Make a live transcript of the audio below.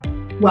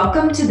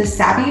Welcome to the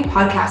Savvy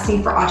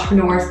Podcasting for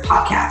Entrepreneurs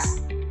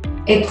podcast,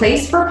 a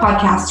place for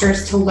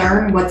podcasters to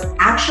learn what's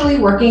actually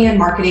working in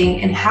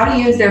marketing and how to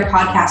use their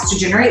podcast to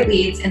generate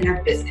leads in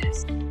their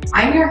business.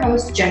 I'm your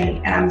host,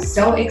 Jenny, and I'm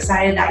so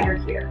excited that you're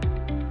here.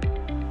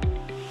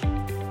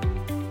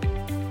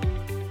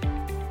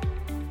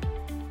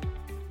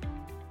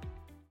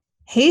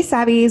 Hey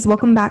Savvies,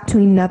 welcome back to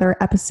another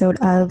episode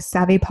of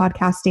Savvy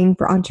Podcasting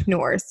for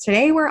Entrepreneurs.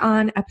 Today we're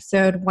on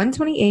episode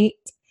 128,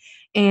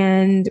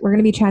 and we're going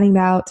to be chatting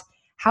about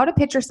how to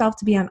pitch yourself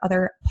to be on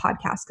other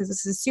podcasts, because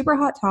this is a super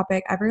hot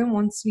topic. Everyone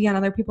wants to be on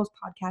other people's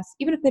podcasts,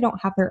 even if they don't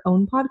have their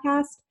own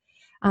podcast.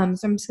 So I'm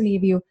just going to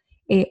give you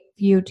a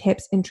few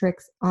tips and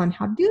tricks on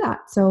how to do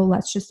that. So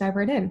let's just dive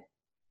right in.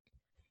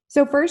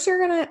 So first,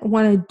 you're going to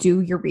want to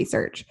do your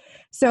research.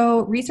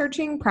 So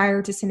researching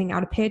prior to sending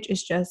out a pitch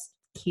is just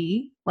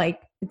key.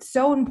 Like, it's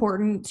so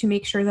important to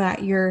make sure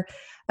that you're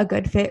a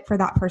good fit for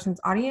that person's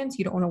audience.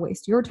 You don't want to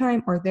waste your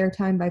time or their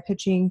time by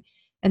pitching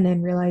and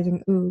then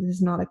realizing, ooh, this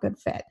is not a good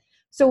fit.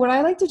 So what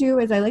I like to do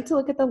is I like to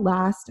look at the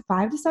last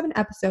 5 to 7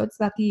 episodes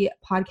that the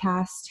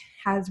podcast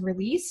has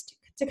released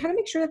to kind of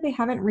make sure that they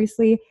haven't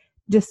recently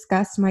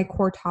discussed my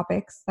core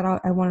topics that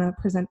I want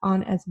to present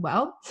on as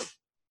well.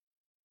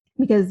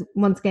 Because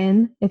once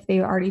again, if they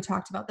already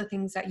talked about the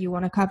things that you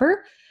want to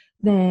cover,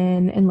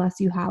 then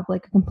unless you have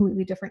like a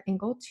completely different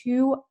angle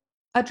to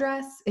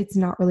address, it's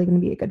not really going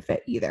to be a good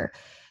fit either.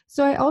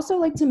 So I also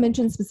like to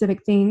mention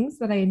specific things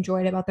that I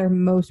enjoyed about their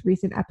most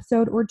recent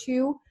episode or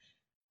two.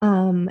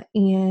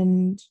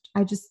 And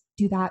I just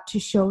do that to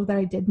show that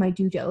I did my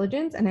due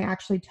diligence and I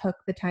actually took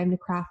the time to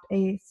craft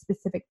a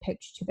specific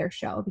pitch to their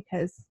show,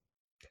 because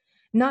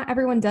not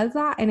everyone does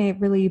that. And it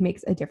really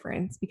makes a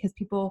difference because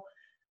people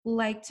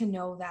like to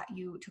know that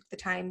you took the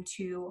time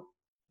to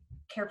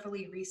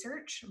carefully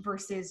research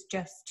versus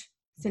just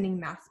sending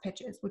mass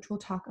pitches, which we'll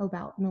talk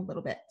about in a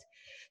little bit.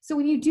 So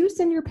when you do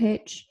send your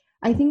pitch,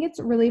 I think it's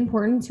really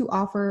important to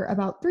offer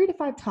about 3 to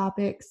 5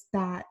 topics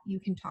that you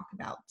can talk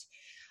about.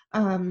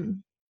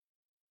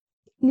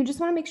 You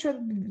just want to make sure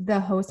the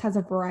host has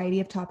a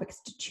variety of topics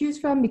to choose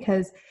from,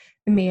 because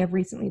they may have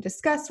recently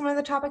discussed one of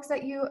the topics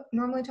that you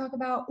normally talk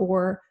about,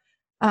 or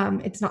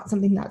it's not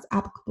something that's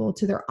applicable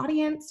to their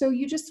audience. So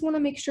you just want to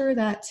make sure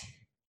that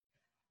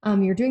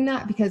you're doing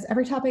that, because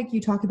every topic you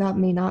talk about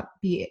may not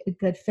be a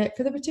good fit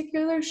for the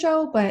particular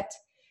show, but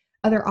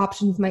other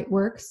options might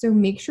work. So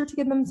make sure to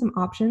give them some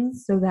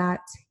options so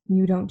that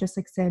you don't just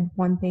like send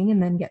one thing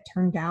and then get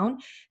turned down.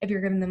 If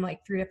you're giving them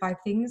like 3 to 5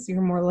 things, you're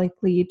more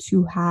likely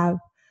to have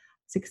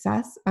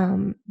success,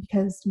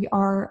 because we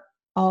are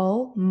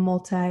all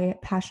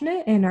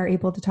multi-passionate and are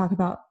able to talk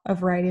about a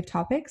variety of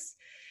topics.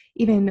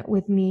 Even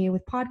with me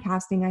with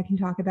podcasting, I can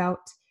talk about,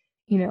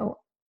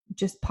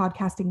 just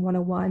podcasting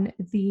 101,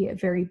 the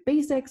very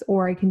basics,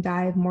 or I can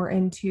dive more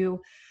into,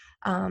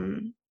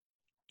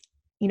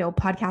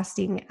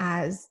 podcasting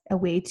as a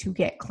way to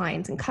get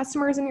clients and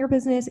customers in your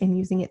business and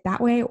using it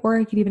that way. Or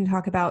I could even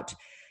talk about,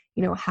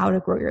 how to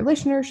grow your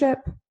listenership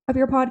of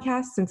your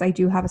podcast, since I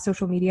do have a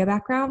social media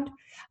background.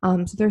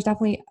 So there's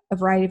definitely a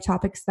variety of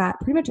topics that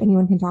pretty much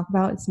anyone can talk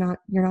about.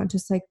 You're not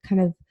just like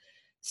kind of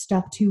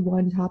stuck to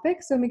one topic.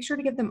 So make sure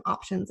to give them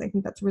options. I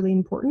think that's really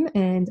important.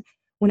 And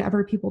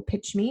whenever people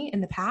pitch me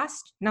in the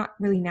past, not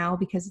really now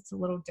because it's a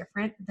little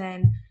different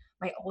than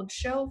my old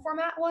show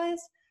format was,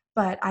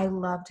 but I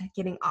loved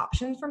getting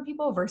options from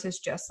people versus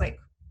just like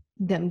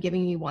them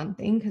giving me one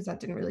thing, because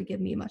that didn't really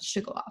give me much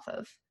to go off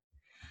of.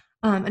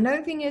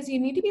 Another thing is you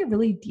need to be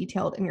really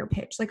detailed in your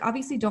pitch. Like,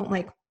 obviously don't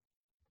like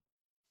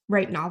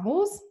write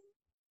novels,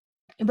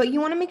 but you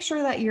want to make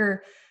sure that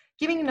you're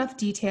giving enough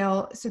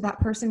detail so that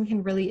person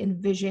can really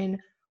envision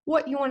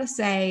what you want to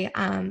say,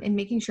 and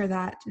making sure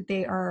that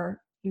they are,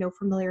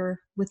 familiar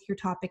with your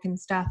topic and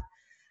stuff.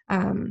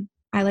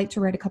 I like to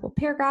write a couple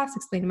paragraphs,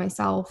 explain to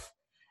myself,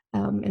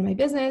 in my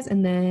business,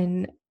 and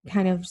then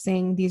kind of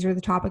saying, these are the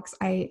topics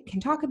I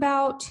can talk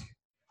about.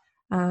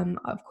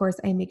 Of course,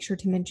 I make sure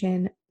to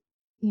mention,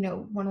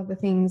 one of the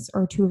things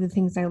or 2 of the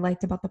things I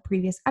liked about the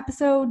previous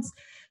episodes,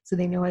 so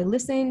they know I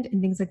listened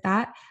and things like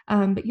that.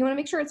 But you want to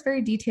make sure it's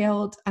very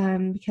detailed,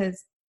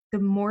 because the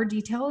more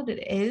detailed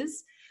it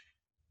is,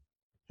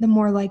 the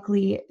more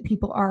likely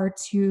people are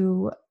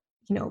to,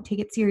 take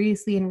it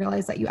seriously and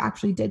realize that you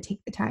actually did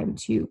take the time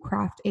to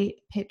craft a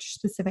pitch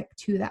specific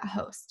to that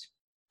host.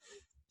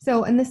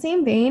 So in the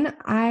same vein,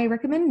 I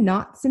recommend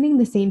not sending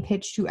the same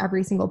pitch to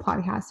every single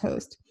podcast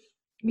host,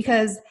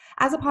 because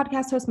as a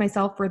podcast host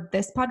myself for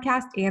this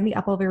podcast and the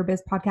Up Level Your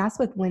Biz podcast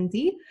with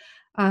Lindsay,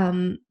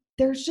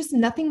 there's just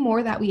nothing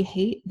more that we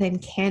hate than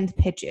canned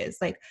pitches.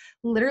 Like,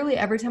 literally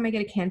every time I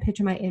get a canned pitch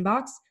in my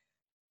inbox,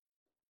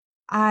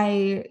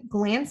 I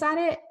glance at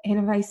it, and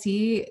if I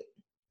see,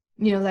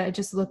 that it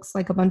just looks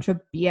like a bunch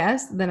of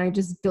BS, then I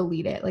just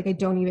delete it. Like, I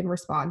don't even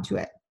respond to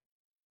it,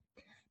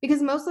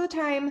 because most of the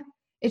time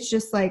it's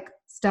just like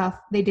stuff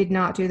they did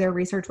not do their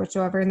research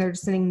whatsoever, and they're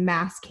just sending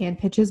mass canned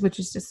pitches, which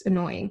is just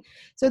annoying.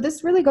 So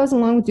this really goes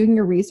along with doing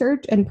your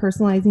research and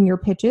personalizing your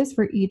pitches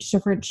for each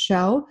different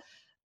show.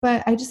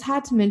 But I just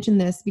had to mention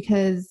this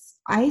because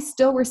I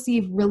still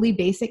receive really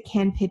basic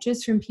canned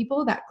pitches from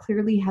people that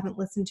clearly haven't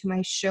listened to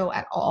my show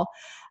at all.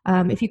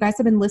 If you guys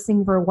have been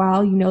listening for a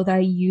while, you know that I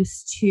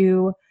used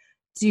to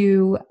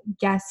do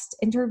guest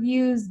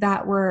interviews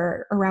that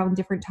were around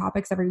different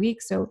topics every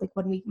week. So like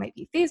 1 week might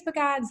be Facebook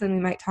ads, then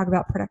we might talk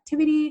about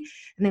productivity,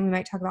 and then we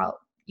might talk about,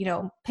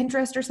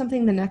 Pinterest or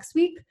something the next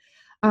week.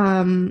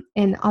 And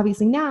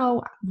obviously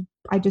now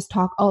I just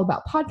talk all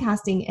about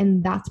podcasting,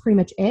 and that's pretty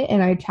much it.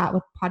 And I chat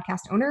with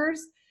podcast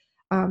owners,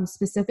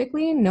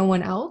 specifically, no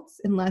one else,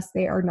 unless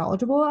they are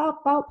knowledgeable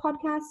about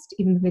podcasts,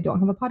 even if they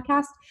don't have a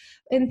podcast.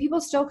 And people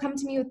still come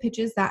to me with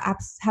pitches that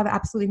have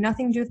absolutely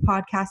nothing to do with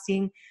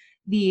podcasting.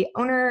 The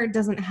owner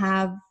doesn't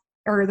have,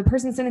 or the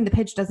person sending the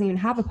pitch doesn't even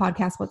have a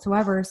podcast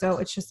whatsoever. So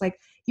it's just like,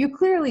 you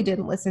clearly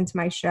didn't listen to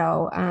my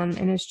show.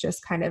 And it's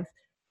just kind of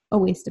a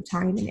waste of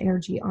time and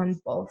energy on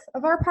both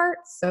of our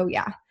parts. So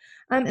yeah.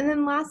 And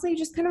then lastly,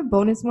 just kind of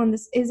bonus one,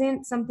 this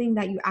isn't something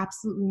that you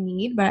absolutely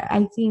need, but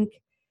I think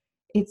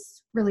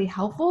it's really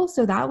helpful.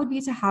 So that would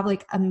be to have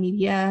like a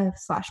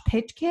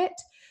media/pitch kit.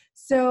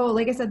 So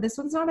like I said, this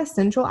one's not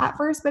essential at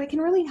first, but it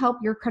can really help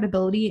your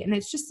credibility. And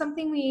it's just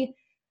something we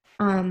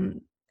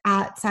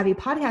at Savvy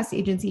Podcast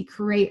Agency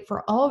create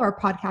for all of our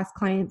podcast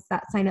clients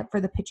that sign up for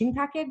the pitching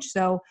package.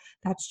 So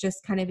that's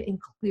just kind of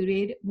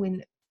included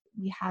when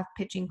we have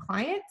pitching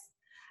clients.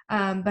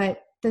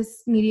 But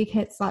this media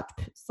kit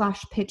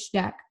slash pitch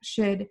deck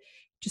should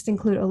just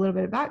include a little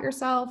bit about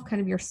yourself, kind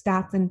of your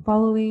stats and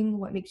following,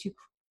 what makes you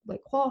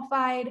like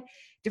qualified,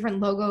 different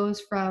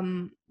logos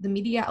from the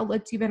media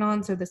outlets you've been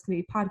on. So this can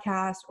be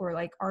podcasts or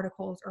like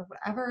articles or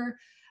whatever,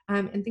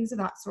 and things of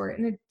that sort.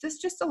 And this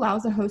just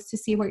allows a host to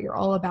see what you're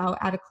all about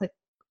at a quick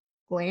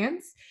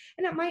glance.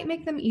 And it might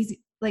make them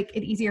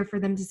easier for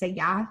them to say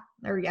yeah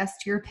or yes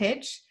to your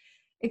pitch,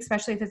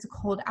 especially if it's a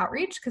cold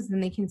outreach, because then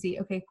they can see,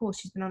 okay, cool,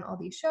 she's been on all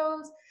these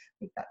shows.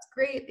 Like, that's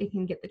great. They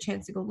can get the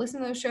chance to go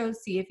listen to those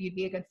shows, see if you'd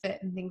be a good fit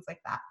and things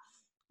like that.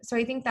 So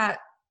I think that,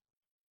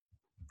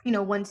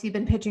 once you've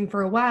been pitching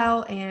for a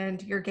while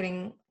and you're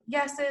getting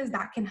yeses,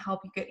 that can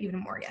help you get even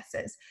more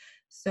yeses.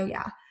 So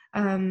yeah,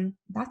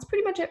 that's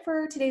pretty much it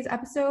for today's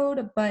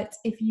episode. But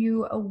if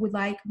you would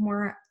like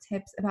more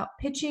tips about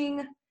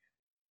pitching,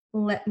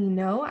 let me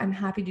know. I'm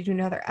happy to do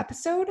another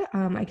episode.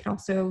 I can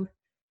also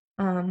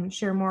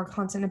share more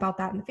content about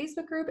that in the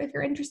Facebook group if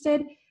you're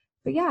interested.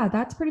 But yeah,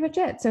 that's pretty much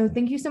it. So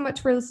thank you so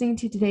much for listening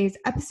to today's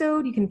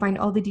episode. You can find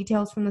all the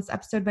details from this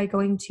episode by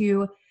going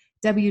to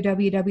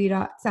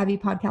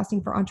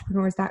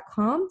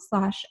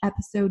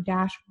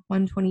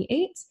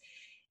www.savvypodcastingforentrepreneurs.com/episode-128.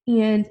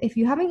 And if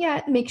you haven't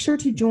yet, make sure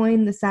to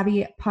join the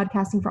Savvy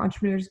Podcasting for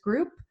Entrepreneurs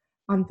group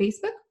on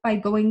Facebook by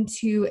going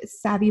to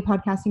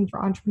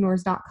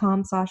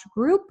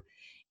savvypodcastingforentrepreneurs.com/group.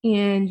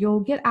 And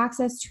you'll get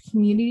access to a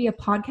community of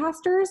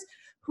podcasters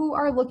who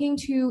are looking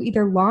to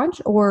either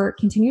launch or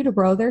continue to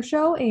grow their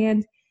show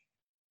and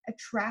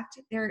attract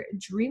their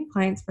dream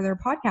clients for their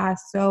podcast.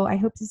 So I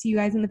hope to see you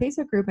guys in the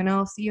Facebook group, and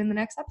I'll see you in the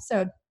next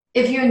episode.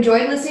 If you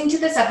enjoyed listening to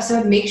this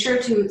episode, make sure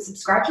to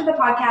subscribe to the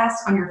podcast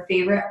on your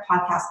favorite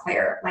podcast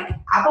player like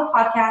Apple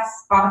Podcasts,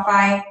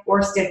 Spotify,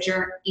 or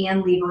Stitcher,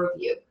 and leave a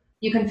review.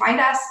 You can find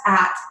us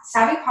at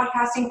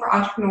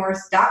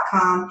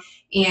savvypodcastingforentrepreneurs.com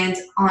and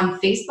on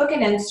Facebook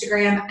and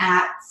Instagram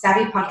at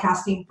Savvy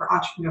Podcasting for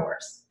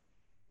Entrepreneurs.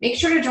 Make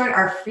sure to join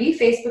our free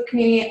Facebook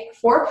community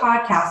for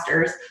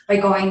podcasters by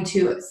going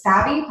to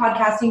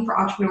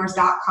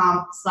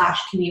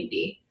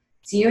savvypodcastingforentrepreneurs.com/community.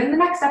 See you in the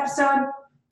next episode.